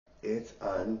It's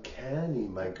uncanny,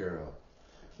 my girl.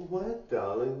 What,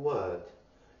 darling, what?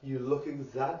 You look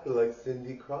exactly like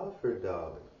Cindy Crawford,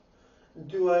 darling.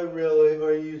 Do I really, or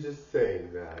are you just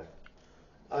saying that?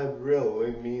 I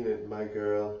really mean it, my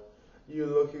girl. You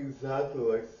look exactly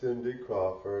like Cindy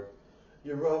Crawford.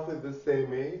 You're roughly the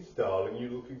same age, darling. You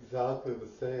look exactly the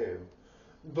same.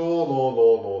 No, no,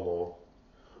 no, no, no.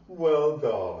 Well,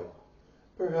 darling,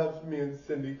 perhaps me and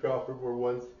Cindy Crawford were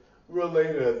once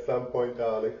related at some point,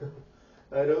 darling.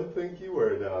 I don't think you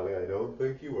were, darling. I don't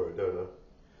think you were, don't know.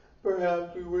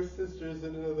 Perhaps we were sisters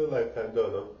in another lifetime,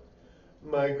 don't know.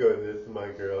 My goodness, my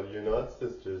girl, you're not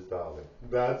sisters, darling.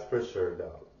 That's for sure,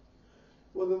 darling.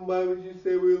 Well, then why would you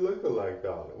say we look alike,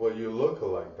 darling? Well, you look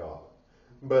alike, darling.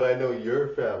 But I know your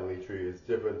family tree is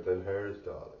different than hers,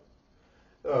 darling.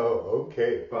 Oh,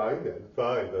 okay, fine then,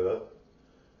 fine, Donna.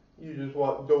 You just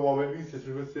don't want me to be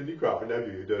sisters with Cindy Crawford, now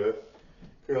do you, Donna?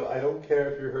 Girl, I don't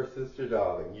care if you're her sister,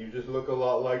 darling. You just look a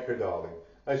lot like her, darling.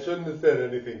 I shouldn't have said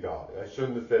anything, darling. I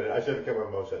shouldn't have said it. I should have kept my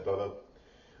mouth shut, Donna.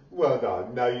 Well,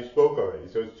 darling, now you spoke already,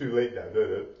 so it's too late now,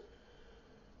 Donna.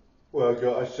 Well,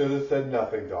 girl, I should have said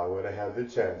nothing, darling, when I had the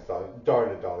chance, darling. Darn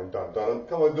it, darling, darn it.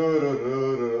 Come on,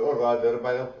 au revoir,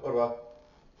 au revoir.